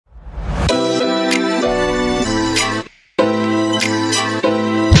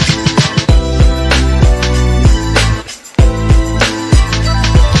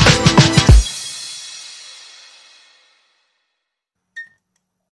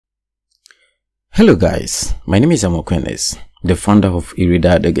Hello guys, my name is Amokwenes, the founder of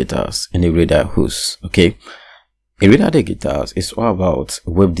Irida Digitals and Irida Hosts. Okay, Irida Digitals is all about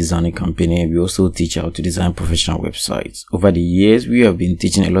a web designing company. We also teach how to design professional websites. Over the years, we have been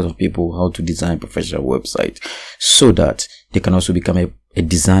teaching a lot of people how to design professional websites so that they can also become a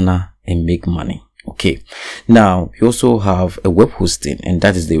designer and make money. Okay, now we also have a web hosting, and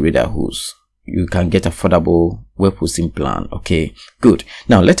that is the Irida Hosts. You can get affordable web hosting plan. Okay, good.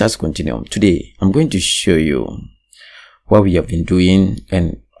 Now let us continue. Today I'm going to show you what we have been doing,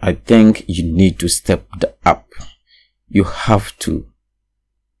 and I think you need to step up. You have to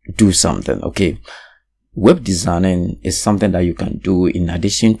do something. Okay, web designing is something that you can do in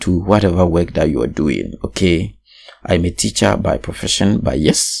addition to whatever work that you are doing. Okay, I'm a teacher by profession, but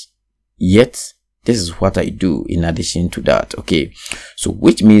yet this is what I do in addition to that. Okay, so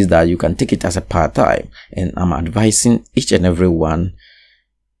which means that you can take it as a part-time, and I'm advising each and every one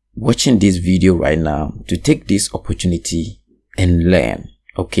watching this video right now to take this opportunity and learn.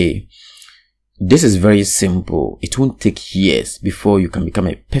 Okay, this is very simple. It won't take years before you can become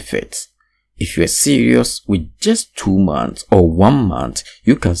a perfect. If you are serious, with just 2 months or 1 month,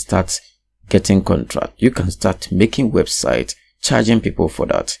 you can start getting contract. You can start making websites, charging people for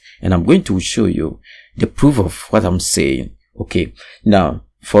that, and I'm going to show you the proof of what I'm saying. Okay, now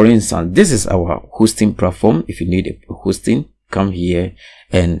for instance, this is our hosting platform. If you need a hosting, come here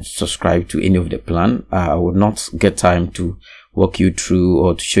and subscribe to any of the plan. I will not get time to walk you through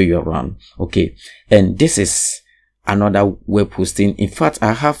or to show you around. Okay, and this is another web hosting. In fact,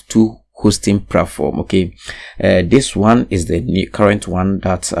 I have 2 hosting platform. Okay, this one is the current one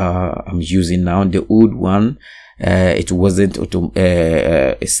that I'm using now. The old one, it wasn't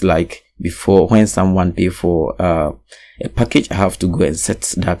it's like before, when someone pay for a package, I have to go and set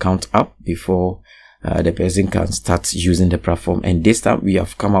the account up before the person can start using the platform. And this time we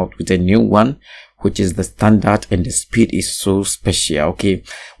have come out with a new one, which is the standard, and the speed is so special. Okay,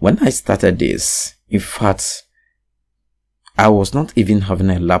 when I started this, in fact, I was not even having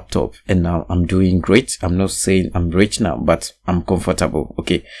a laptop, and now I'm doing great. I'm not saying I'm rich now, but I'm comfortable.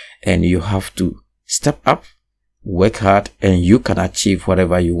 Okay, and you have to step up, work hard, and you can achieve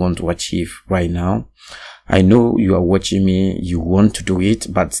whatever you want to achieve right now. I know you are watching me, you want to do it,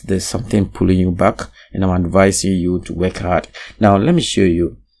 but there's something pulling you back, and I'm advising you to work hard. Now let me show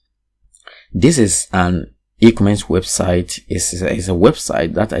you. This is an e-commerce website. It's a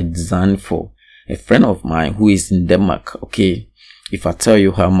website that I designed for a friend of mine who is in Denmark. Okay, if I tell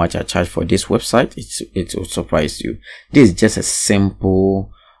you how much I charge for this website, it will surprise you. This is just a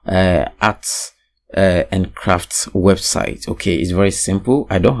simple arts and crafts website. Okay, it's very simple.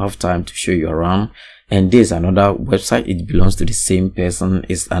 I don't have time to show you around. And this is another website. It belongs to the same person.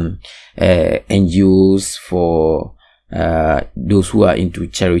 It's an NGOs for those who are into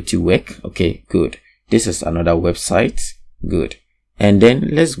charity work. Okay, good. This is another website. Good. And then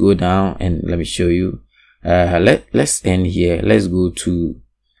let's go down and let me show you. Let's end here. Let's go to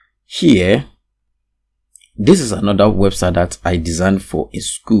here. This is another website that I designed for a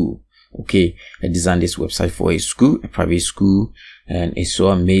school. Okay, I designed this website for a school, a private school, and it's so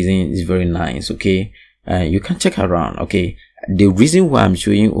amazing. It's very nice. Okay, you can check around. Okay, the reason why I'm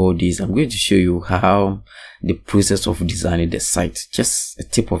showing you all this, I'm going to show you how the process of designing the site, just a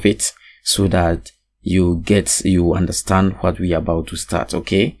tip of it, so that you understand what we are about to start.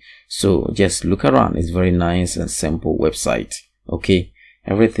 Okay, so just look around. It's very nice and simple website. Okay,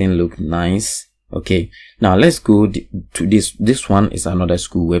 everything look nice. Okay, now let's go to this one is another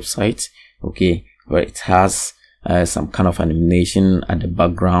school website. Okay, where it has some kind of animation at the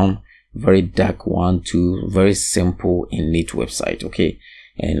background, very dark one too, very simple and neat website. Okay,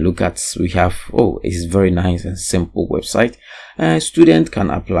 and look at, we have, oh, it's very nice and simple website. Student can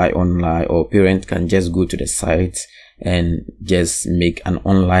apply online, or parent can just go to the site and just make an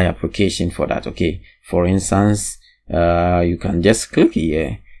online application for that. Okay, for instance, you can just click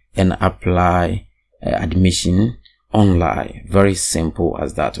here and apply admission online. Very simple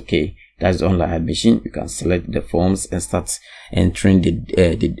as that. Okay, that's online admission. You can select the forms and start entering the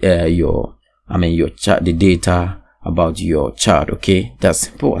data about your child. Okay, that's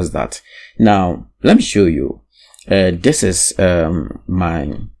simple as that. Now let me show you. This is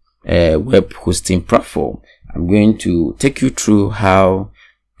my web hosting platform. I'm going to take you through how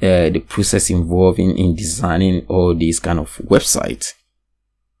the process involving in designing all these kind of websites.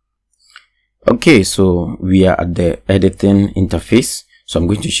 Okay, so we are at the editing interface, so I'm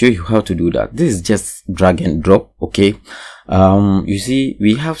going to show you how to do that. This is just drag and drop. Okay, you see,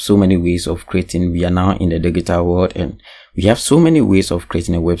 we have so many ways of creating. We are now in the digital world, and We have so many ways of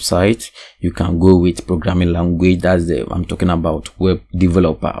creating a website. You can go with programming language. That's I'm talking about web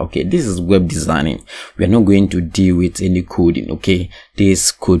developer. Okay, this is web designing. We are not going to deal with any coding. Okay,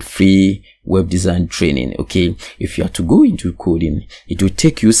 this code-free web design training. Okay, if you are to go into coding, it will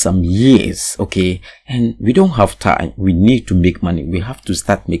take you some years. Okay, and we don't have time. We need to make money. We have to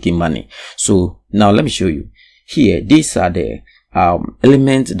start making money. So now let me show you here. These are the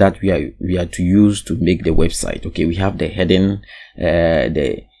elements that we are to use to make the website. Okay, we have the heading,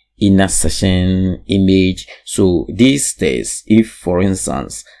 the inner section, image. So these days, if for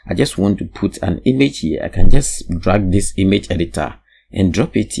instance I just want to put an image here, I can just drag this image editor and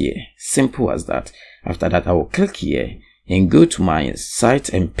drop it here. Simple as that. After that, I will click here and go to my site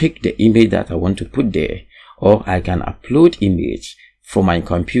and pick the image that I want to put there, or I can upload image from my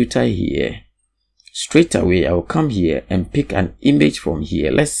computer here. Straight away, I will come here and pick an image from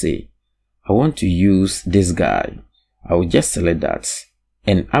here. Let's say I want to use this guy. I will just select that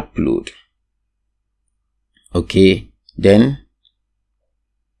and upload. Okay, then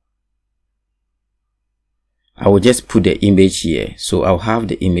I will just put the image here. So I'll have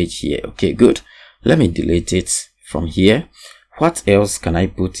the image here. Okay, good. Let me delete it from here. What else can I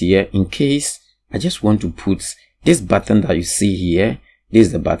put here in case I just want to put this button that you see here? This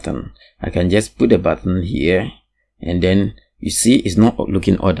is the button. I can just put the button here, and then you see it's not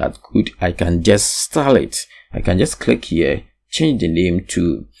looking all that good. I can just style it. I can just click here, change the name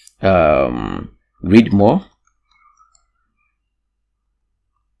to read more.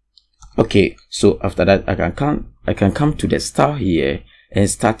 Okay, so after that I can come to the style here and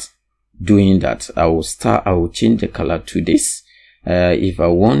start doing that. I will change the color to this. If I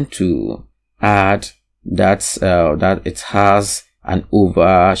want to add that it has an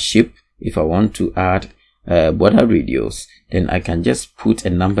over shape, if I want to add border radius, then I can just put a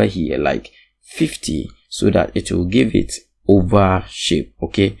number here like 50 so that it will give it over shape.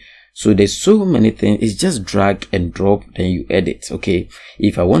 Okay, so there's so many things. It's just drag and drop, then you edit. Okay,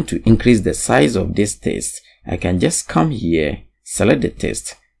 if I want to increase the size of this text, I can just come here, select the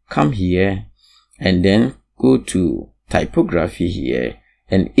text, come here, and then go to typography here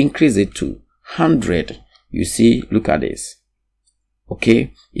and increase it to 100. You see, look at this.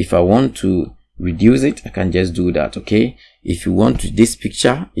 Okay, if I want to reduce it, I can just do that. Okay, if you want this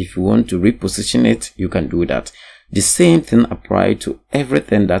picture, if you want to reposition it, you can do that. The same thing applies to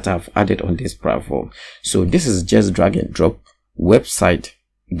everything that I've added on this platform. So this is just drag and drop website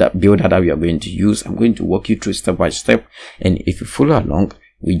that builder that we are going to use. I'm going to walk you through step by step, and if you follow along,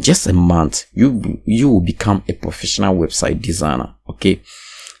 with just a month you will become a professional website designer. Okay,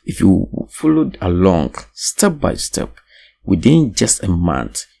 if you followed along step by step, within just a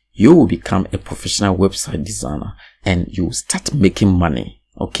month you will become a professional website designer and you will start making money.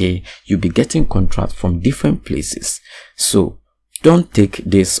 Okay, you'll be getting contracts from different places. So don't take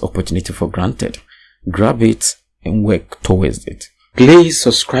this opportunity for granted. Grab it and work towards it. Please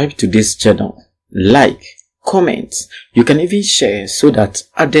subscribe to this channel, like, comment. You can even share so that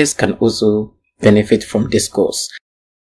others can also benefit from this course.